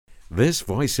This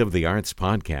Voice of the Arts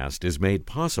podcast is made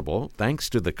possible thanks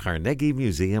to the Carnegie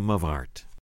Museum of Art.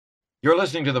 You're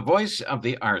listening to the Voice of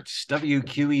the Arts,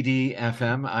 WQED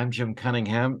FM. I'm Jim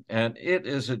Cunningham, and it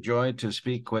is a joy to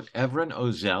speak with Evren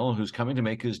Ozell, who's coming to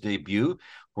make his debut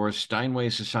for Steinway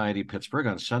Society Pittsburgh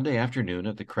on Sunday afternoon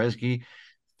at the Kresge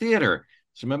Theater.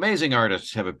 Some amazing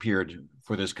artists have appeared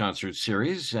for this concert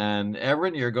series, and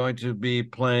Evren, you're going to be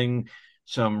playing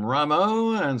some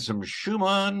Rameau and some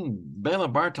Schumann. Bela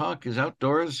Bartok is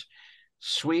outdoors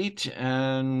suite,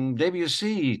 and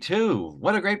Debussy too.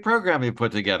 What a great program you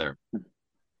put together.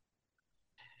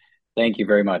 Thank you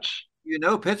very much. You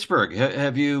know Pittsburgh.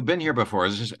 Have you been here before?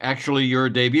 Is this actually your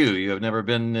debut? You have never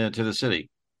been to the city?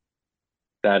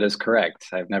 That is correct.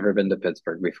 I've never been to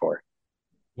Pittsburgh before.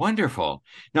 Wonderful.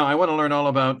 Now, I want to learn all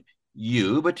about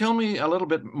you, but tell me a little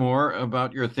bit more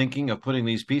about your thinking of putting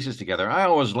these pieces together. I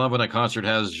always love when a concert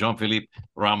has Jean-Philippe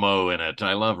Rameau in it.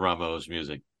 I love Rameau's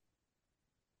music.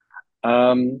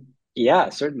 Yeah,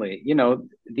 certainly.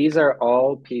 These are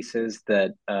all pieces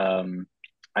that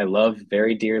I love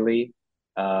very dearly.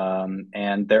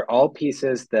 And they're all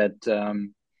pieces that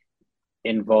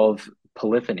involve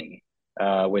polyphony,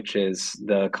 which is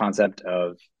the concept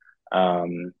of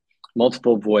um,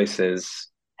 multiple voices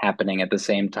happening at the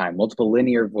same time, multiple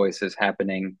linear voices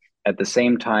happening at the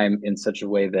same time in such a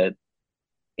way that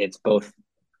it's both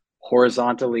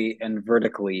horizontally and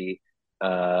vertically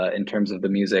in terms of the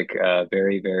music,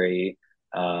 very, very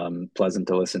pleasant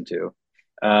to listen to.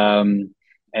 And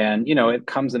it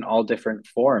comes in all different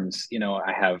forms.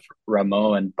 I have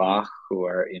Rameau and Bach, who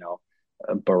are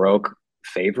Baroque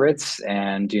favorites,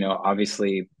 and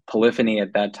obviously polyphony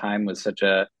at that time was such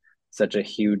a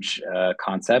huge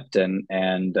concept, and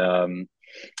at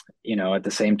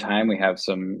the same time we have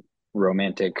some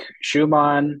romantic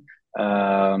Schumann,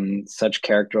 such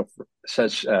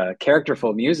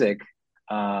characterful music,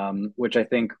 which I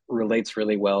think relates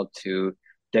really well to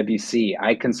Debussy.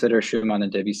 I consider Schumann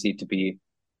and Debussy to be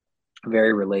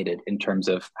very related in terms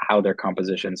of how their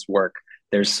compositions work.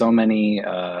 There's so many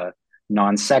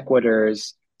non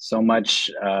sequiturs, so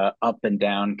much up and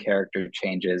down character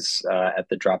changes at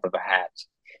the drop of a hat.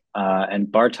 And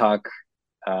Bartok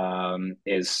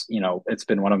it's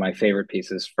been one of my favorite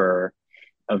pieces for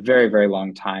a very, very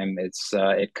long time.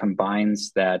 It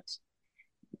combines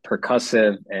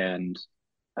percussive and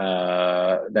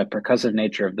that percussive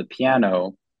nature of the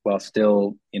piano while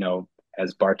still,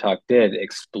 as Bartok did,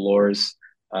 explores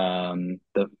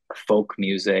the folk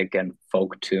music and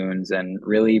folk tunes and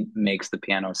really makes the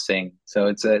piano sing. So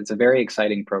it's a very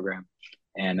exciting program,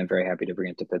 and I'm very happy to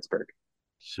bring it to Pittsburgh.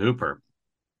 Super.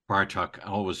 Bartok, I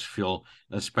always feel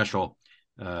a special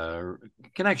uh,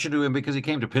 connection to him because he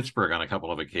came to Pittsburgh on a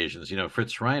couple of occasions.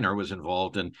 Fritz Reiner was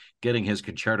involved in getting his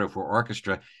concerto for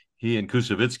orchestra. He and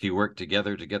Koussevitzky worked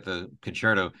together to get the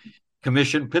concerto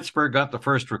commissioned. Pittsburgh got the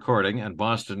first recording, and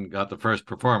Boston got the first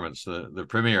performance, the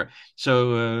premiere.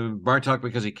 So Bartok,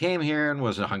 because he came here and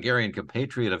was a Hungarian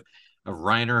compatriot of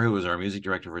Reiner, who was our music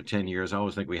director for 10 years, I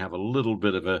always think we have a little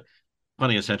bit of a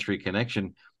 20th century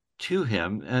connection to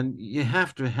him, and you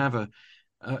have to have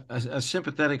a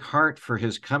sympathetic heart for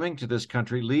his coming to this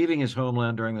country, leaving his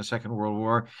homeland during the Second World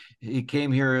War. He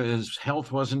came here, his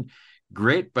health wasn't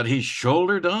great, but he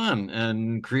shouldered on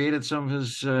and created some of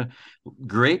his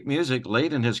great music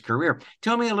late in his career.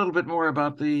 Tell me a little bit more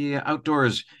about the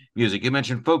outdoors music. You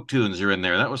mentioned folk tunes are in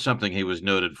there. That was something he was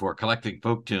noted for, collecting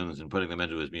folk tunes and putting them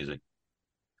into his music.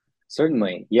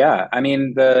 Certainly, yeah. I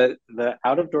mean, the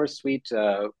Out of Door Suite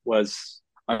was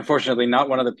unfortunately not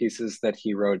one of the pieces that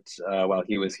he wrote while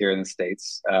he was here in the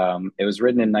States. It was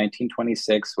written in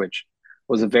 1926, which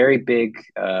was a very big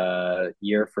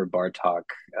year for Bartok,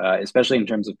 especially in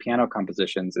terms of piano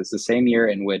compositions. It's the same year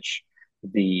in which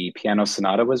the piano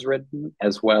sonata was written,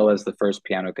 as well as the first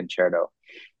piano concerto.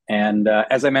 And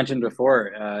as I mentioned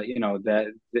before,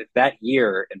 that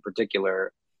year in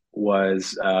particular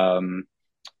was a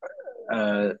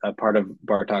part of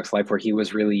Bartok's life where he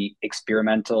was really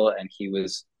experimental, and he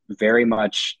was very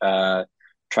much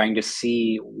trying to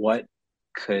see what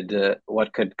could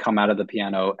come out of the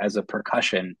piano as a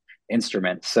percussion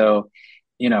instrument. So,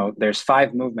 there's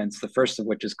five movements. The first of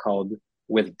which is called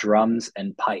With Drums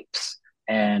and Pipes,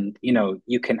 and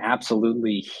you can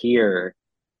absolutely hear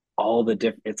all the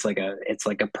diff. It's like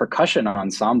a percussion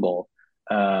ensemble,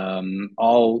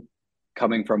 all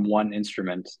coming from one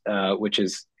instrument, which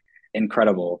is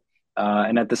incredible.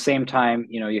 And at the same time,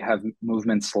 you have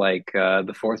movements like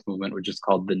the fourth movement, which is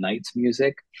called the Night's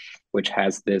Music, which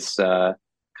has this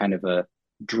kind of a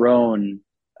drone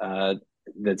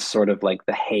that's sort of like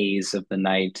the haze of the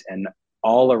night, and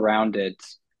all around it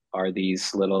are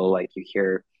these little, like, you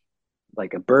hear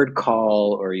like a bird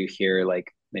call, or you hear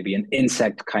like maybe an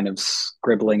insect kind of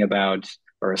scribbling about,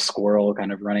 or a squirrel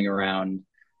kind of running around,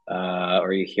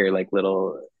 or you hear like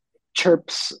little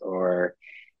chirps, or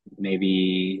maybe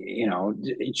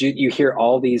you hear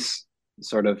all these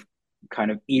sort of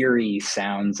kind of eerie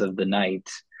sounds of the night,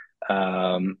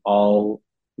 all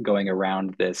going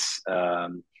around this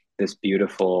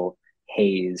beautiful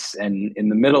haze. And in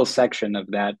the middle section of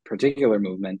that particular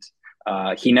movement,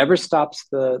 he never stops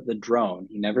the drone.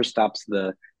 He never stops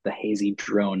the hazy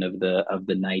drone of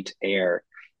the night air.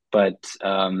 But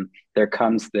there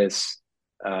comes this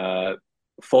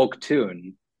folk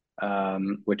tune,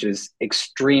 which is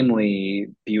extremely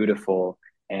beautiful,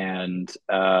 and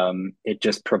it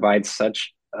just provides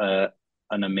such an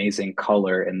amazing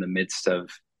color in the midst of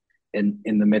in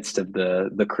the midst of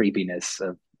the creepiness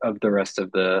of the rest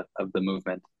of the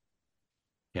movement.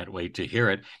 Can't wait to hear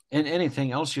it. And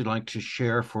anything else you'd like to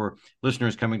share for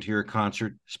listeners coming to your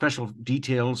concert? Special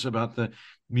details about the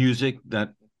music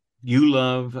that you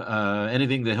love?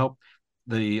 Anything to help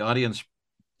the audience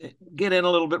get in a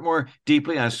little bit more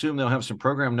deeply? I assume they'll have some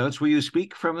program notes. Will you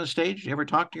speak from the stage? Do you ever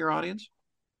talk to your audience?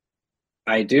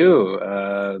 I do.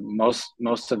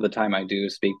 Most of the time, I do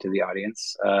speak to the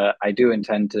audience. I do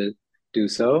intend to do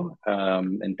so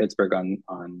in Pittsburgh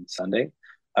on Sunday.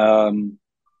 Um,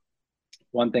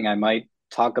 One thing I might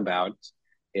talk about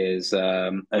is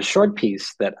a short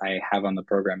piece that I have on the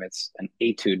program. It's an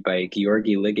etude by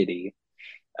Georgi Ligeti,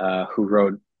 who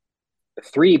wrote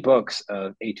three books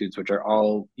of etudes, which are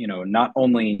all, not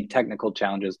only technical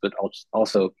challenges, but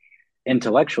also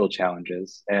intellectual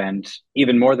challenges. And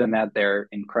even more than that, they're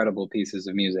incredible pieces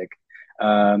of music.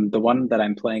 The one that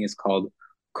I'm playing is called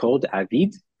Code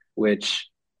Avid, which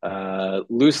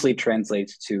loosely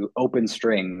translates to open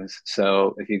strings.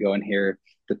 So if you go and hear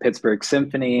the Pittsburgh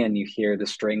Symphony and you hear the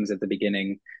strings at the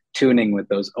beginning tuning with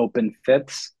those open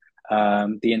fifths,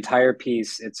 the entire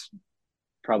piece, it's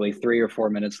probably 3 or 4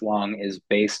 minutes long, is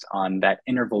based on that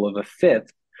interval of a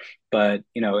fifth. But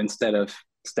instead of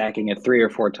stacking it 3 or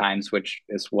 4 times, which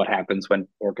is what happens when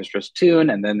orchestras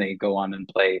tune and then they go on and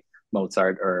play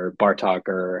Mozart or Bartok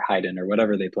or Haydn or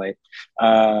whatever they play,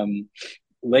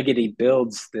 Ligeti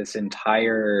builds this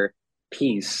entire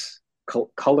piece,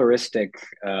 coloristic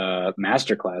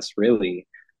masterclass, really,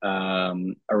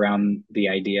 around the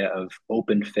idea of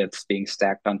open fifths being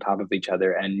stacked on top of each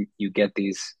other, and you get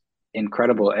these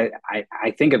incredible.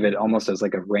 I think of it almost as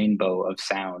like a rainbow of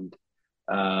sound.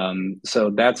 So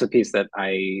that's a piece that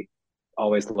I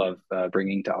always love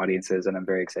bringing to audiences, and I'm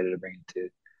very excited to bring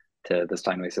it to the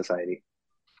Steinway Society.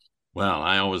 Well,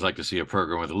 I always like to see a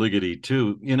program with Ligeti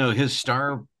too. His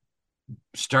star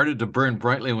started to burn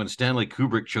brightly when Stanley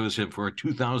Kubrick chose him for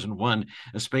 2001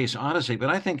 A Space Odyssey. But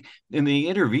I think in the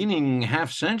intervening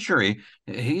half century,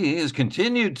 he has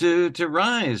continued to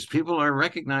rise. People are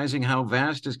recognizing how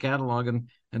vast his catalog and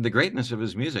the greatness of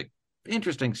his music.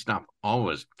 Interesting stuff,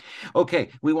 always.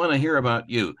 Okay, we want to hear about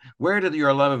you. Where did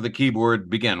your love of the keyboard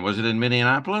begin? Was it in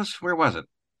Minneapolis? Where was it?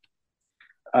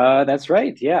 That's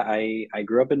right. Yeah, I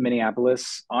grew up in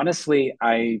Minneapolis. Honestly,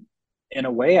 in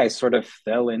a way, I sort of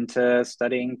fell into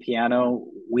studying piano.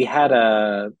 We had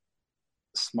a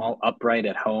small upright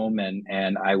at home,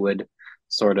 and I would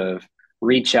sort of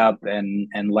reach up and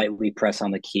lightly press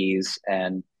on the keys.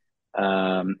 And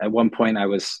at one point, I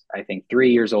was, I think,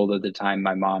 3 years old at the time.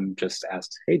 My mom just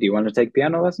asked, "Hey, do you want to take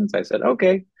piano lessons?" I said,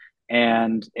 "Okay,"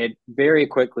 and it very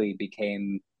quickly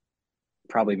became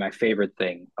probably my favorite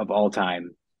thing of all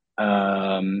time.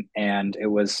 And it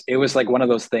was like one of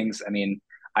those things. I mean,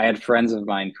 I had friends of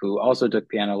mine who also took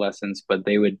piano lessons, but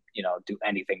they would, do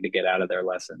anything to get out of their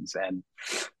lessons. And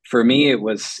for me, it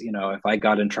was, if I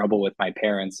got in trouble with my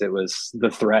parents, it was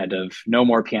the threat of no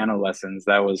more piano lessons.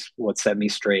 That was what set me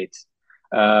straight.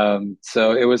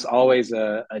 So it was always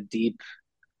a deep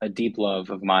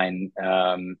love of mine.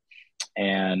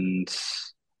 And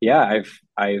yeah,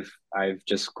 I've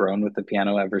just grown with the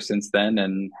piano ever since then,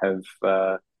 and have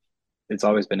it's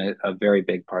always been a very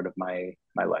big part of my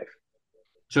life.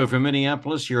 So from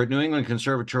Minneapolis, you're at New England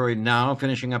Conservatory now,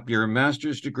 finishing up your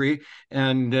master's degree.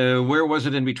 And where was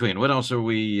it in between? What else are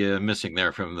we missing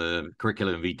there from the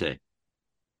curriculum vitae?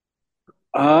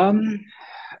 Um,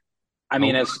 I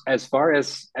mean, Oh, as far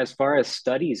as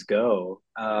studies go,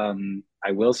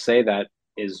 I will say that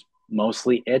is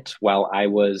mostly it. While I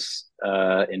was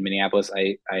in Minneapolis,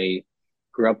 I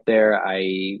grew up there.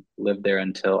 I lived there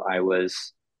until I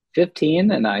was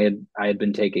 15, and I had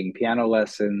been taking piano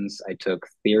lessons. I took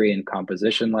theory and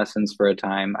composition lessons for a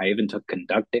time. I even took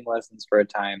conducting lessons for a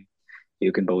time.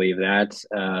 You can believe that.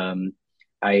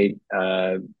 I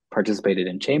participated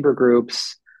in chamber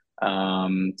groups.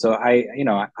 So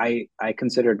I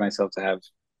considered myself to have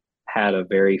had a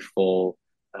very full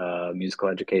musical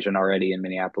education already in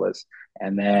Minneapolis.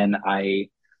 And then I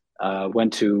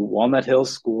went to Walnut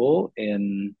Hills School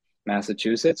in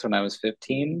Massachusetts when I was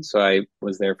 15. So I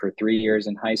was there for 3 years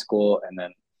in high school and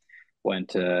then went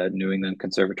to New England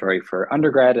Conservatory for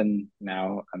undergrad. And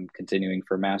now I'm continuing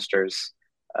for master's.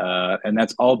 And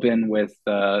that's all been with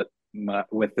the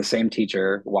same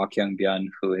teacher, Wak Young Byun,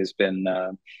 who has been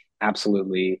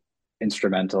absolutely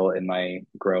instrumental in my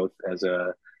growth as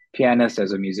a pianist,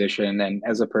 as a musician, and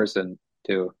as a person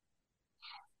too.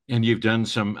 And you've done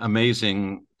some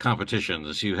amazing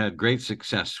competitions. You had great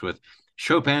success with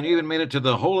Chopin. You even made it to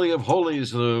the Holy of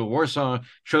Holies, the Warsaw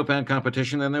Chopin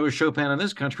competition. And there was Chopin in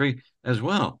this country as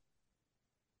well.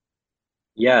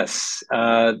 Yes,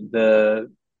 the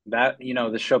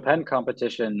Chopin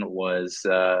competition was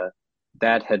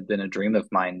that had been a dream of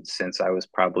mine since I was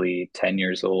probably 10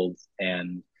 years old,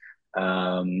 and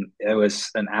it was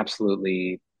an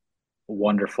absolutely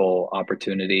wonderful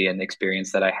opportunity and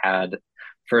experience that I had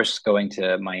first going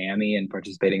to Miami and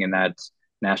participating in that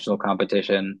national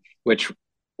competition, which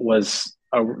was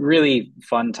a really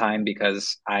fun time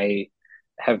because I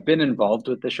have been involved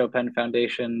with the Chopin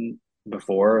Foundation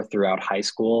before throughout high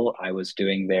school. I was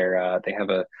doing they have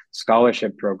a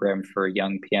scholarship program for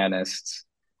young pianists,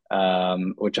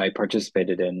 which I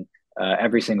participated in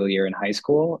every single year in high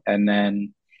school. And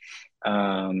then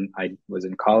I was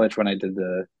in college when I did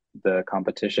the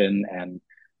competition, and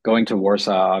going to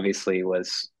Warsaw obviously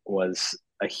was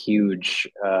a huge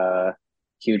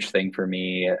thing for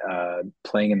me.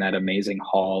 Playing in that amazing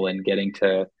hall and getting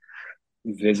to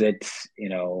visit,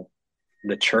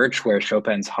 the church where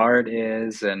Chopin's heart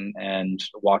is, and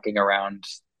walking around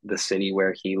the city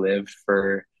where he lived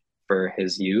for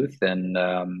his youth, and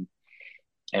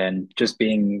just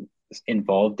being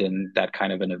involved in that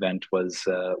kind of an event was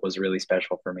really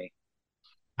special for me.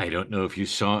 I don't know if you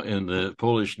saw in the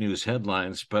Polish news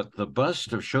headlines, but the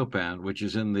bust of Chopin, which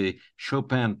is in the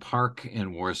Chopin Park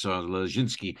in Warsaw,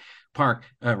 Leszczynski Park,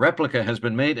 a replica has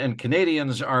been made, and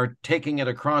Canadians are taking it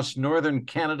across northern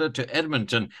Canada to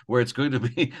Edmonton, where it's going to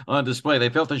be on display. They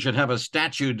felt they should have a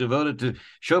statue devoted to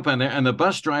Chopin there, and the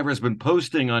bus driver has been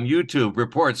posting on YouTube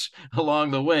reports along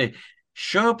the way.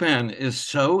 Chopin is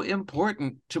so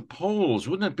important to Poles.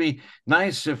 Wouldn't it be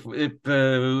nice if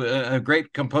a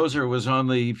great composer was on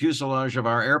the fuselage of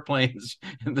our airplanes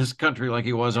in this country like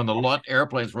he was on the Lot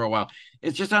airplanes for a while?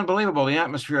 It's just unbelievable, the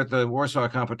atmosphere at the Warsaw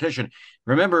competition.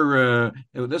 Remember,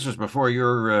 this was before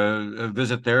your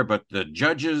visit there, but the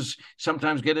judges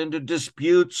sometimes get into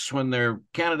disputes when their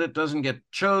candidate doesn't get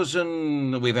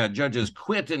chosen. We've had judges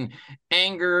quit in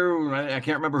anger. I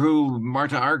can't remember who,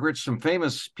 Marta Argerich, some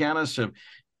famous pianists have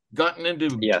gotten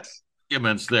into Yes.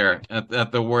 arguments there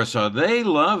at the Warsaw. They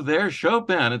love their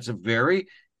Chopin. It's a very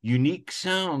unique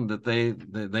sound that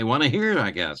they want to hear,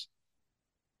 I guess.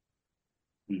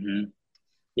 Hmm.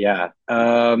 Yeah.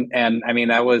 And I mean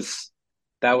that was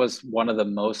one of the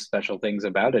most special things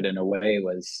about it in a way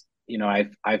was,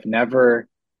 I've never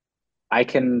I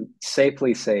can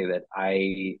safely say that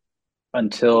I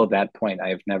until that point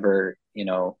I've never,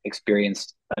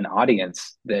 experienced an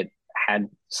audience that had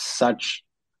such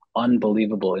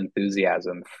unbelievable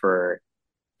enthusiasm for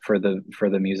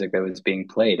the music that was being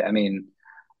played. I mean,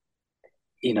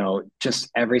 just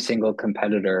every single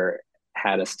competitor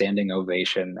had a standing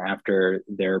ovation after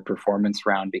their performance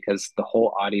round because the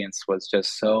whole audience was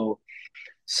just so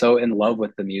in love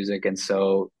with the music and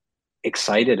so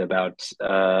excited about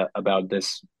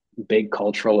this big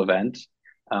cultural event.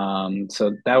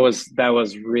 So that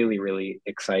was really really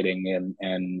exciting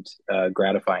and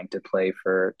gratifying to play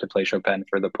Chopin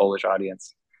for the Polish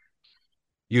audience.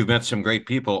 You've met some great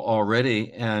people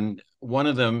already, and one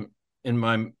of them in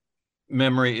my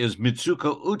memory is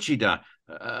Mitsuko Uchida.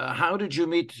 How did you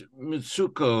meet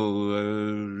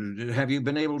Mitsuko? Have you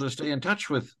been able to stay in touch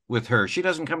with her? She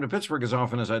doesn't come to Pittsburgh as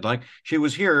often as I'd like. She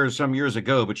was here some years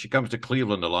ago, but she comes to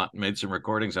Cleveland a lot and made some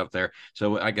recordings up there.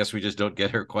 So I guess we just don't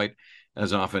get her quite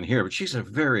as often here. But she's a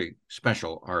very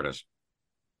special artist.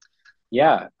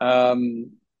 Yeah,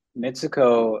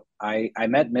 Mitsuko, I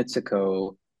met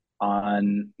Mitsuko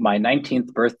on my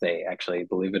 19th birthday, actually,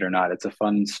 believe it or not. It's a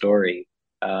fun story.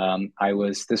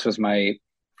 This was my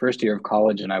first year of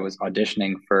college and I was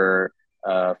auditioning for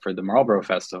the Marlboro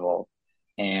Festival.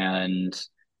 And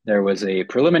there was a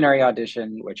preliminary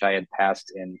audition, which I had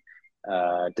passed in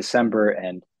December,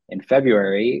 and in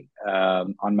February,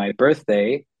 on my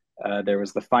birthday, there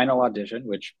was the final audition,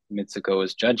 which Mitsuko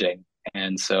was judging.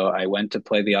 And so I went to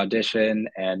play the audition,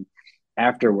 and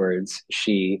afterwards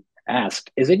she asked,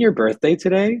 "Is it your birthday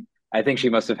today?" I think she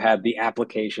must have had the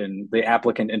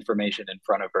applicant information in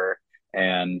front of her,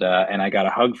 and I got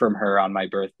a hug from her on my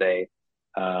birthday.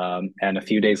 And a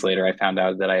few days later, I found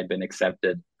out that I had been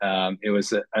accepted. It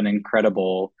was an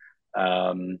incredible.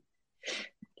 Um,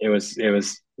 it was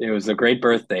a great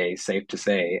birthday, safe to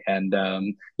say. And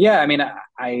yeah, I mean,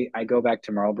 I go back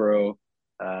to Marlborough.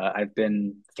 I've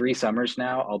been 3 summers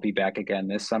now. I'll be back again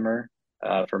this summer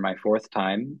for my fourth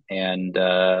time, and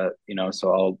you know,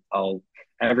 so I'll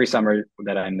every summer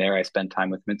that I'm there, I spend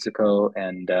time with Mitsuko,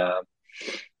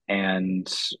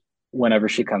 and whenever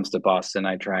she comes to Boston,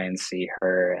 I try and see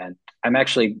her. And I'm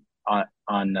actually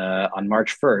on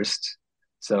March 1st,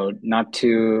 so not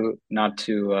too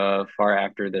far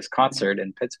after this concert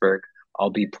in Pittsburgh, I'll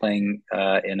be playing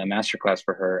in a masterclass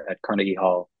for her at Carnegie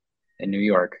Hall in New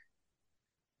York.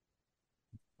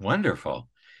 Wonderful.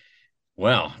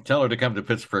 Well, tell her to come to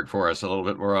Pittsburgh for us a little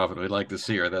bit more often. We'd like to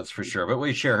see her, that's for sure. But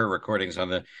we share her recordings on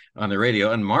the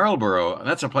radio. And Marlboro,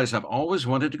 that's a place I've always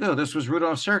wanted to go. This was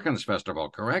Rudolph Serkin's festival,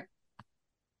 correct?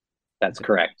 That's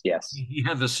correct. Yes. He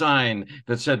had the sign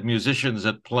that said "musicians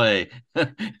at play,"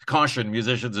 caution,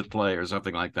 musicians at play, or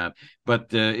something like that.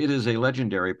 But it is a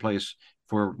legendary place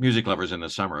for music lovers in the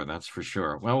summer, that's for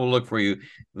sure. Well, we'll look for you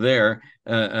there.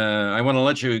 I want to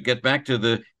let you get back to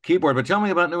the keyboard, but tell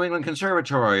me about New England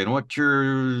Conservatory and what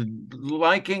you're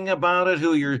liking about it,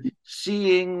 who you're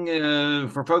seeing.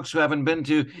 For folks who haven't been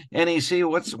to NEC,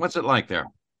 what's it like there?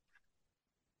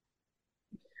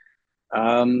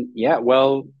 Yeah.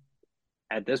 Well,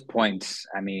 at this point,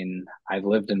 I mean, I've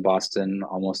lived in Boston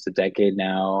almost a decade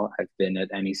now. I've been at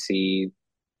NEC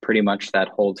pretty much that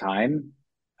whole time.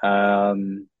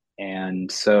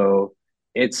 And so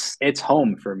it's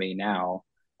home for me now.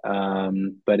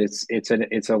 But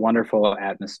it's a wonderful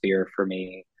atmosphere for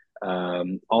me.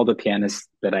 All the pianists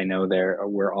that I know there,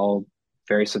 we're all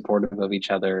very supportive of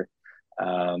each other.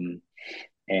 Um,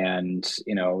 and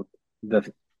you know,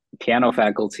 the piano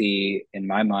faculty in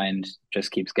my mind just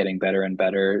keeps getting better and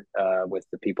better with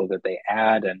the people that they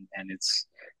add, and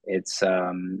it's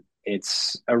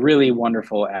a really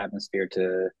wonderful atmosphere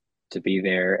to be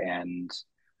there. And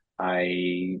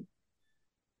I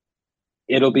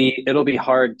it'll be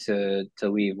hard to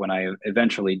leave when I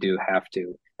eventually do have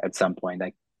to at some point.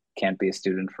 I can't be a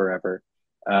student forever.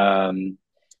 um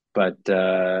but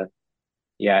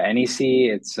yeah, NEC,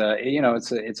 it's you know,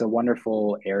 it's a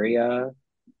wonderful area,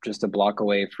 just a block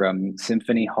away from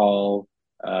Symphony Hall.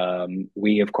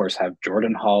 We of course have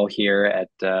Jordan Hall here at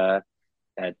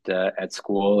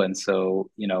school, and so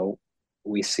you know,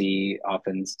 we see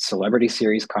often celebrity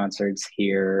series concerts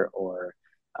here, or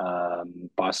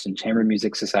Boston Chamber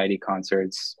Music Society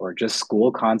concerts, or just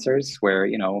school concerts where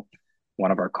you know,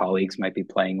 one of our colleagues might be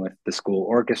playing with the school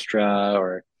orchestra,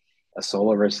 or a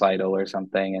solo recital or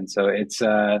something. And so it's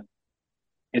a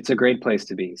great place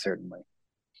to be, certainly.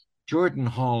 Jordan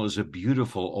Hall is a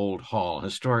beautiful old hall,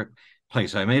 historic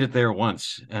place. I made it there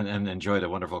once and enjoyed a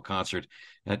wonderful concert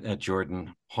at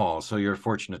Jordan Hall. So you're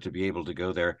fortunate to be able to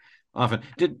go there often.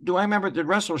 Do I remember, did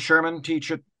Russell Sherman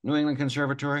teach at New England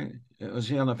Conservatory? Was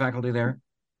he on the faculty there?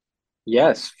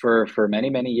 Yes, for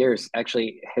many years.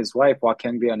 Actually, his wife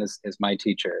Joaquin Bion is my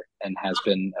teacher and has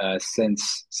been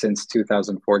since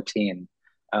 2014.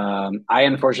 I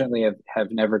unfortunately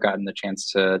have never gotten the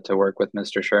chance to work with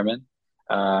Mr. Sherman,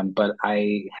 but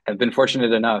I have been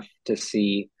fortunate enough to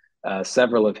see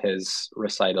several of his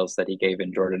recitals that he gave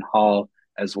in Jordan Hall,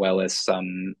 as well as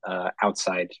some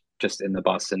outside, just in the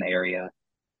Boston area.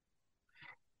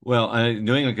 Well,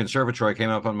 New England Conservatory came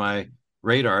up on my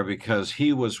radar because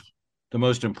he was the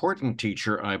most important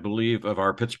teacher, I believe, of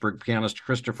our Pittsburgh pianist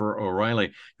Christopher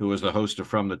O'Reilly, who was the host of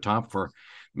From the Top for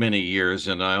many years.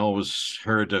 And I always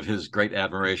heard of his great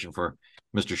admiration for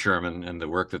Mr. Sherman and the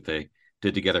work that they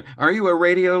did together. Are you a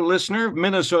radio listener?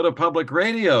 Minnesota Public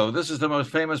Radio. This is the most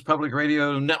famous public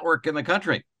radio network in the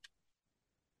country.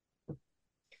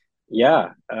 Yeah,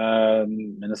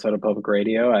 Minnesota Public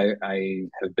Radio. I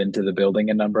have been to the building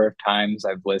a number of times.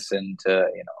 I've listened to,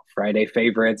 you know, Friday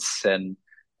favorites, and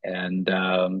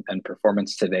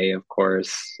Performance Today, of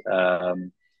course.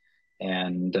 And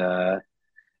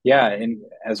yeah, and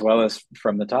as well as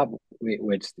From the Top,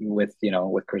 which with you know,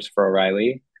 with Christopher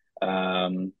O'Reilly,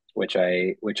 which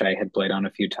I had played on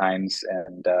a few times,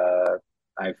 and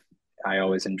I've I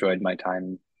always enjoyed my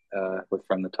time with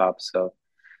From the Top. So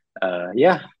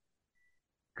yeah.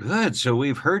 Good. So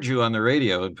we've heard you on the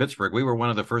radio in Pittsburgh. We were one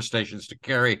of the first stations to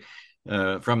carry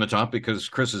From the Top because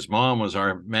Chris's mom was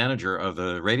our manager of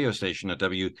the radio station at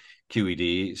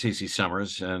WQED, CC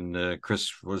Summers, and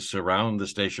Chris was around the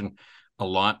station a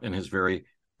lot in his very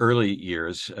early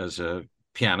years as a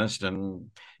pianist, and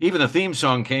even the theme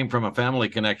song came from a family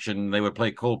connection. They would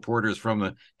play Cole Porter's From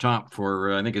the Top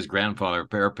for I think his grandfather,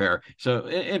 Pear. So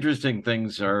interesting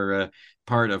things are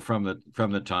part of From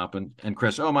the Top. And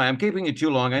Chris, oh my, I'm keeping you too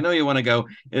long. I know you want to go.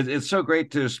 It's so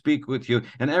great to speak with you.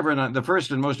 And Everin, the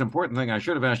first and most important thing I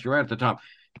should have asked you right at the top.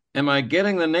 Am I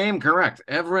getting the name correct?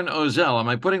 Everin Ozell. Am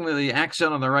I putting the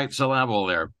accent on the right syllable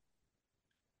there?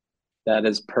 That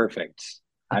is perfect.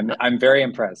 I'm very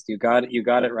impressed. You got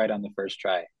it right on the first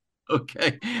try.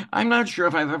 Okay. I'm not sure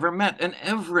if I've ever met an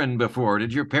Everin before.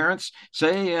 Did your parents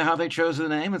say how they chose the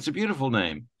name? It's a beautiful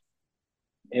name.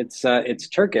 It's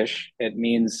Turkish. It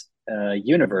means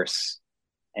universe,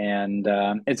 and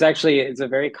it's a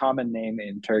very common name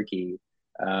in Turkey.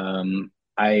 Um,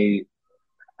 I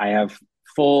I have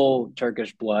full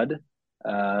Turkish blood.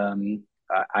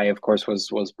 I of course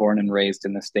was born and raised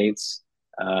in the States,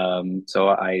 so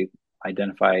I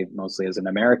identify mostly as an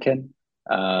American.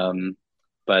 Um,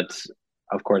 but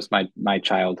of course, my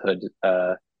childhood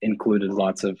included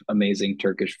lots of amazing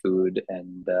Turkish food,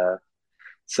 and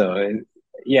so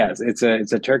yes, it's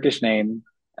a Turkish name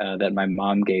that my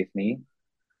mom gave me,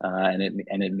 and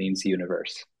it means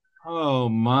universe. Oh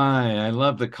my, I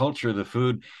love the culture, the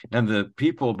food, and the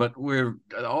people, but we're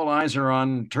all eyes are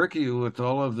on Turkey with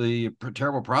all of the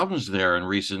terrible problems there in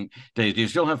recent days. Do you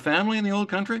still have family in the old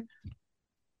country?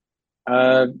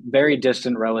 Very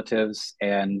distant relatives,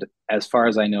 and as far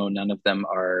as I know, none of them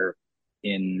are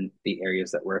in the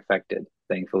areas that were affected,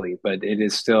 thankfully. But it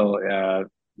is still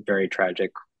very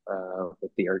tragic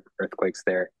with the earthquakes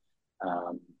there.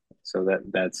 Um, so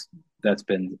that's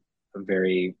been a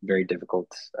very very difficult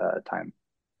time.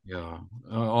 Yeah,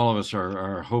 all of us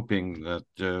are hoping that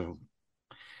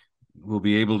we'll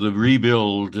be able to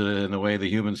rebuild in the way the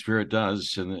human spirit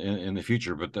does in the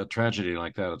future. But a tragedy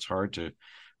like that, it's hard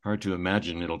to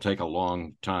imagine. It'll take a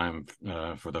long time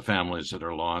for the families that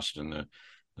are lost and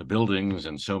the buildings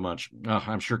and so much.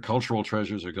 I'm sure cultural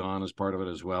treasures are gone as part of it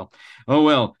as well. Oh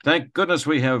well, thank goodness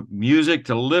we have music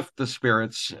to lift the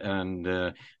spirits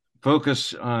and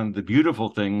focus on the beautiful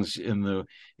things in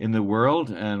the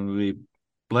world. And we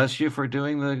bless you for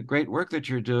doing the great work that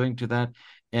you're doing to that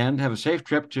end. Have a safe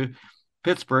trip to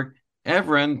Pittsburgh.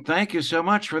 Everin, thank you so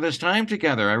much for this time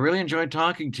together. I really enjoyed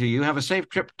talking to you. Have a safe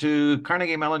trip to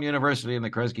Carnegie Mellon University and the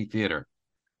Kresge Theater.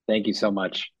 Thank you so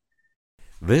much.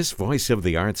 This Voice of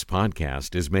the Arts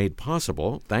podcast is made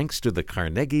possible thanks to the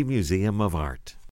Carnegie Museum of Art.